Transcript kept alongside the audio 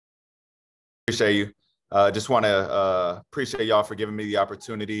Appreciate you. Just want to appreciate y'all for giving me the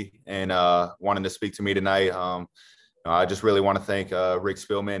opportunity and wanting to speak to me tonight. I just really want to thank Rick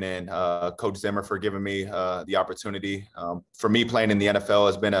Spielman and Coach Zimmer for giving me the opportunity. For me, playing in the NFL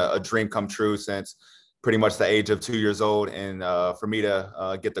has been a dream come true since pretty much the age of 2 years old. And for me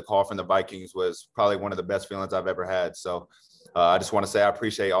to get the call from the Vikings was probably one of the best feelings I've ever had. So I just want to say I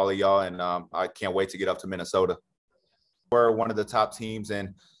appreciate all of y'all, and I can't wait to get up to Minnesota. We're one of the top teams,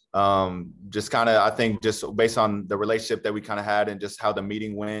 and just kind of, I think just based on the relationship that we kind of had and just how the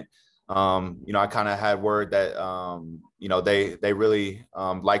meeting went, I kind of had word that, they really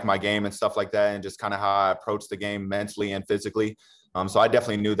like my game and stuff like that, and just kind of how I approached the game mentally and physically. So I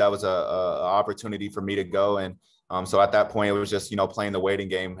definitely knew that was a opportunity for me to go. And so at that point, it was just, playing the waiting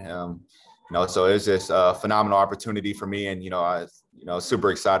game. So it was just a phenomenal opportunity for me. And,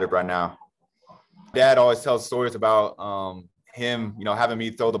 super excited right now. Dad always tells stories about him, having me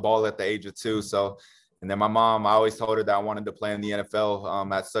throw the ball at the age of 2. So, and then my mom, I always told her that I wanted to play in the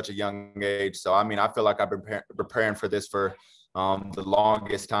NFL at such a young age. So, I mean, I feel like I've been preparing for this for the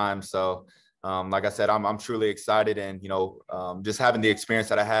longest time. So, like I said, I'm truly excited, and, just having the experience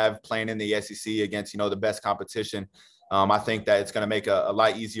that I have playing in the SEC against, the best competition. I think that it's going to make a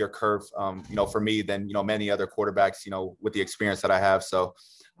lot easier curve, for me than, many other quarterbacks, with the experience that I have. So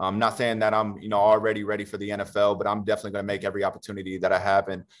I'm not saying that I'm, already ready for the NFL, but I'm definitely going to make every opportunity that I have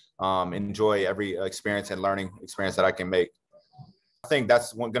and enjoy every experience and learning experience that I can make. I think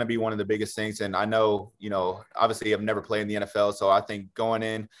that's going to be one of the biggest things. And I know, obviously I've never played in the NFL. So I think going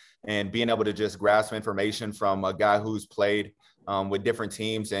in and being able to just grasp information from a guy who's played with different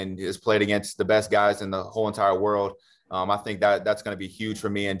teams and has played against the best guys in the whole entire world, I think that's going to be huge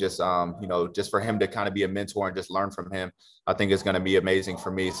for me. And just, just for him to kind of be a mentor and just learn from him, I think is going to be amazing for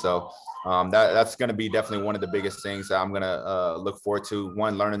me. So that's going to be definitely one of the biggest things that I'm going to look forward to.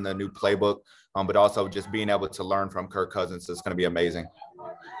 One, learning the new playbook, but also just being able to learn from Kirk Cousins is going to be amazing.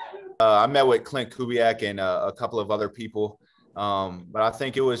 I met with Clint Kubiak and a couple of other people. But I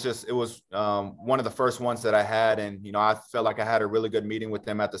think it was one of the first ones that I had. And, I felt like I had a really good meeting with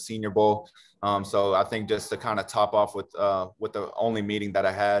them at the Senior Bowl. So I think just to kind of top off with the only meeting that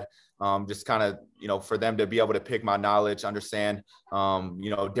I had, just kind of, for them to be able to pick my knowledge, understand,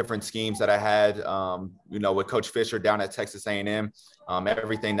 different schemes that I had, with Coach Fisher down at Texas A&M,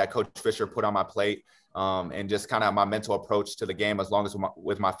 everything that Coach Fisher put on my plate. And just kind of my mental approach to the game, as long as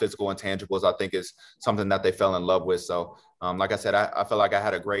with my physical intangibles, I think is something that they fell in love with. So, like I said, I feel like I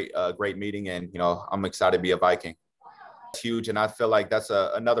had a great meeting, and, I'm excited to be a Viking. It's huge. And I feel like that's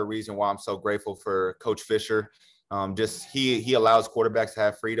another reason why I'm so grateful for Coach Fisher. Just he allows quarterbacks to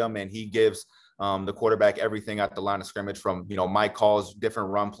have freedom, and he gives the quarterback everything at the line of scrimmage, from, Mike calls,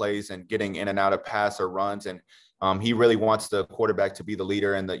 different run plays, and getting in and out of pass or runs. And he really wants the quarterback to be the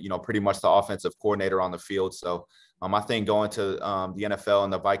leader and the, pretty much the offensive coordinator on the field. So I think going to the NFL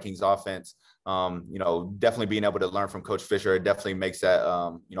and the Vikings offense, definitely being able to learn from Coach Fisher, it definitely makes that,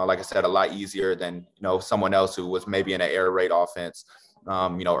 like I said, a lot easier than, someone else who was maybe in an air raid offense,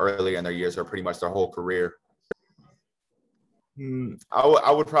 earlier in their years or pretty much their whole career.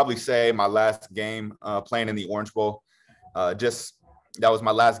 I would probably say my last game playing in the Orange Bowl. That was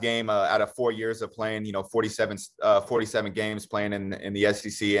my last game out of 4 years of playing, 47 games playing in the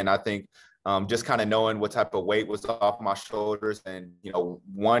SEC. And I think just kind of knowing what type of weight was off my shoulders, and,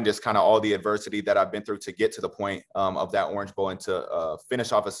 just kind of all the adversity that I've been through to get to the point of that Orange Bowl, and to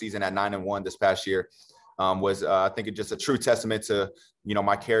finish off a season at 9-1 this past year was, I think, it's just a true testament to,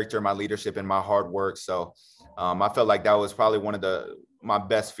 my character, my leadership, and my hard work. So I felt like that was probably one of my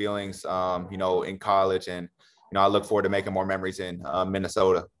best feelings, in college. And, I look forward to making more memories in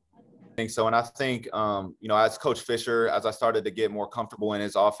Minnesota. I think so. And I think, as Coach Fisher, as I started to get more comfortable in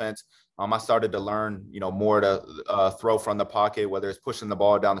his offense, I started to learn, more to throw from the pocket, whether it's pushing the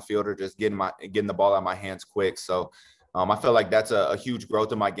ball down the field or just getting the ball out of my hands quick. So I feel like that's a huge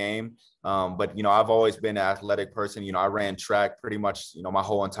growth in my game. But, I've always been an athletic person. I ran track pretty much, my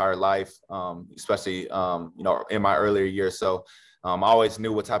whole entire life, especially, in my earlier years. So I always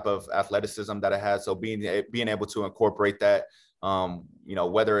knew what type of athleticism that I had. So being able to incorporate that,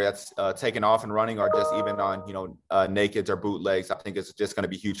 whether it's taking off and running or just even on, nakeds or bootlegs, I think it's just going to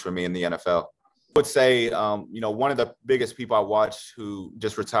be huge for me in the NFL. I would say, one of the biggest people I watched who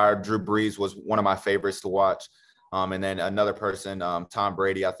just retired, Drew Brees, was one of my favorites to watch. And then another person, Tom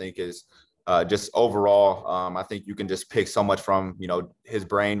Brady, I think is just overall, I think you can just pick so much from, his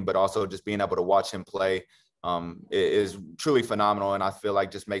brain, but also just being able to watch him play is truly phenomenal. And I feel like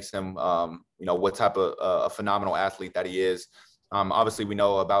just makes him, what type of a phenomenal athlete that he is. Obviously, we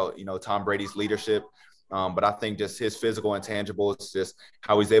know about, Tom Brady's leadership. But I think just his physical intangibles, just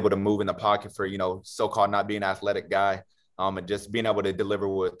how he's able to move in the pocket for, so-called not being an athletic guy, and just being able to deliver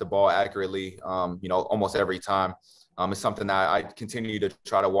with the ball accurately, almost every time, is something that I continue to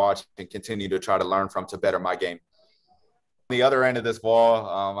try to watch and continue to try to learn from to better my game. On the other end of this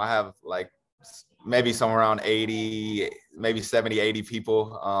ball, I have maybe somewhere around 80, maybe 70, 80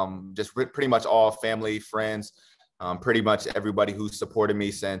 people, just pretty much all family, friends, pretty much everybody who supported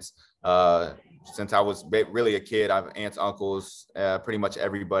me since I was really a kid. I have aunts, uncles, pretty much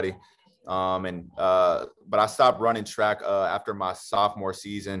everybody. But I stopped running track after my sophomore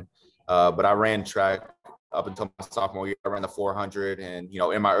season. But I ran track up until my sophomore year. I ran the 400, and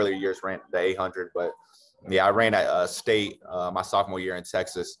in my earlier years ran the 800. But yeah, I ran at state my sophomore year in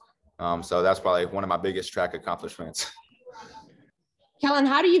Texas. So that's probably one of my biggest track accomplishments. Kellen,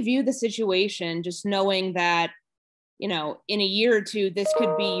 how do you view the situation, just knowing that, in a year or two, this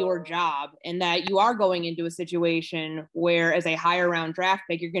could be your job, and that you are going into a situation where, as a higher round draft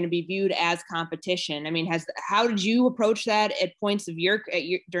pick, you're going to be viewed as competition? I mean, how did you approach that at points of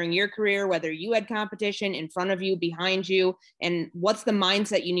during your career, whether you had competition in front of you, behind you, and what's the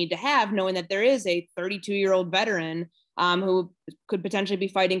mindset you need to have, knowing that there is a 32-year-old veteran who could potentially be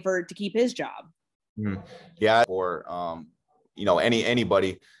fighting to keep his job? Yeah, or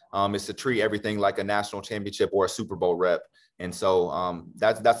anybody. Is to treat everything like a national championship or a Super Bowl rep. And so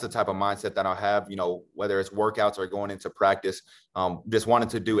that's the type of mindset that I have, whether it's workouts or going into practice, just wanted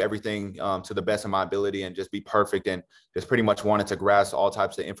to do everything to the best of my ability and just be perfect. And just pretty much wanted to grasp all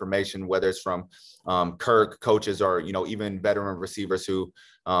types of information, whether it's from Kirk, coaches, or, even veteran receivers who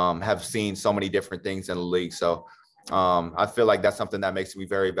have seen so many different things in the league. So I feel like that's something that makes me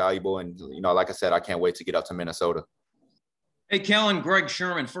very valuable. And, like I said, I can't wait to get up to Minnesota. Hey, Kellen, Greg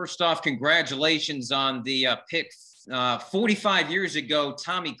Sherman. First off, congratulations on the pick. 45 years ago,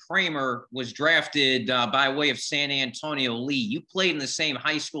 Tommy Kramer was drafted by way of San Antonio Lee. You played in the same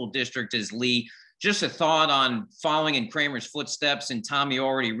high school district as Lee. Just a thought on following in Kramer's footsteps, and Tommy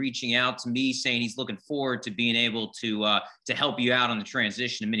already reaching out to me saying he's looking forward to being able to help you out on the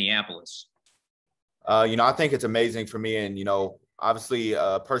transition to Minneapolis. I think it's amazing for me, and obviously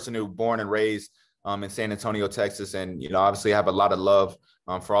a person who born and raised in San Antonio, Texas. And, obviously I have a lot of love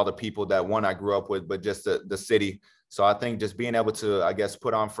for all the people that I grew up with, but just the city. So I think just being able to, I guess,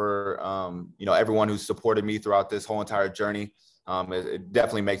 put on for, everyone who supported me throughout this whole entire journey, it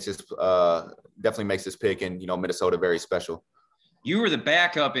definitely makes this pick in, Minnesota very special. You were the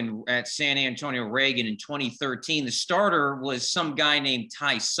backup at San Antonio Reagan in 2013. The starter was some guy named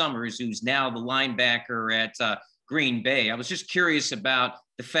Ty Summers, who's now the linebacker at Green Bay. I was just curious about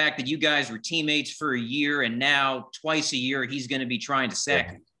the fact that you guys were teammates for a year, and now twice a year he's going to be trying to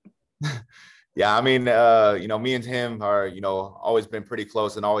sack you. Yeah, I mean, me and him are, always been pretty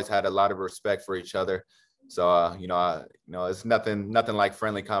close and always had a lot of respect for each other. So, it's nothing like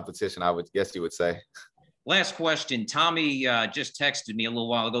friendly competition, I would guess you would say. Last question. Tommy just texted me a little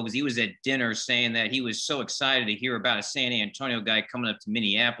while ago because he was at dinner saying that he was so excited to hear about a San Antonio guy coming up to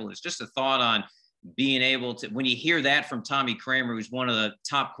Minneapolis. Just a thought on being able to, when you hear that from Tommy Kramer, who's one of the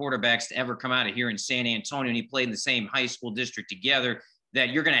top quarterbacks to ever come out of here in San Antonio, and he played in the same high school district together, that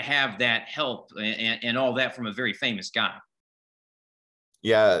you're going to have that help and all that from a very famous guy.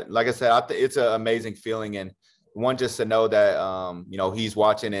 Yeah, like I said, it's an amazing feeling. And one, just to know that, he's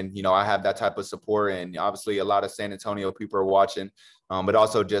watching, and, I have that type of support. And obviously a lot of San Antonio people are watching, but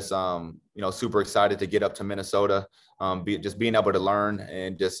also just, super excited to get up to Minnesota, just being able to learn,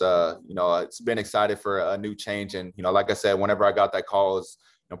 and just, it's been excited for a new change. And, like I said, whenever I got that call, it was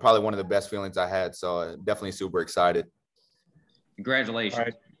probably one of the best feelings I had. So definitely super excited. Congratulations. All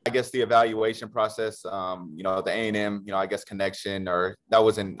right. I guess the evaluation process, the A&M, I guess connection, or that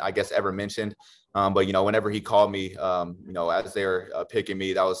wasn't, I guess, ever mentioned. But, whenever he called me, as they're picking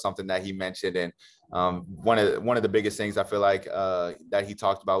me, that was something that he mentioned. And one of the biggest things I feel like that he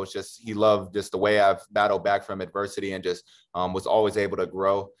talked about was just he loved just the way I've battled back from adversity, and just was always able to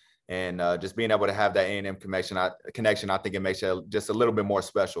grow. And just being able to have that A&M connection, I think it makes it just a little bit more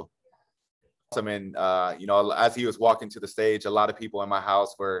special. I mean, as he was walking to the stage, a lot of people in my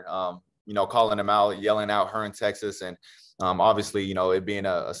house were, calling him out, yelling out "Her in Texas." And obviously, it being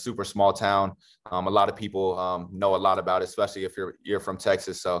a super small town, a lot of people know a lot about it, especially if you're from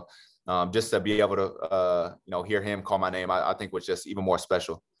Texas. So just to be able to, hear him call my name, I think was just even more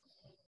special.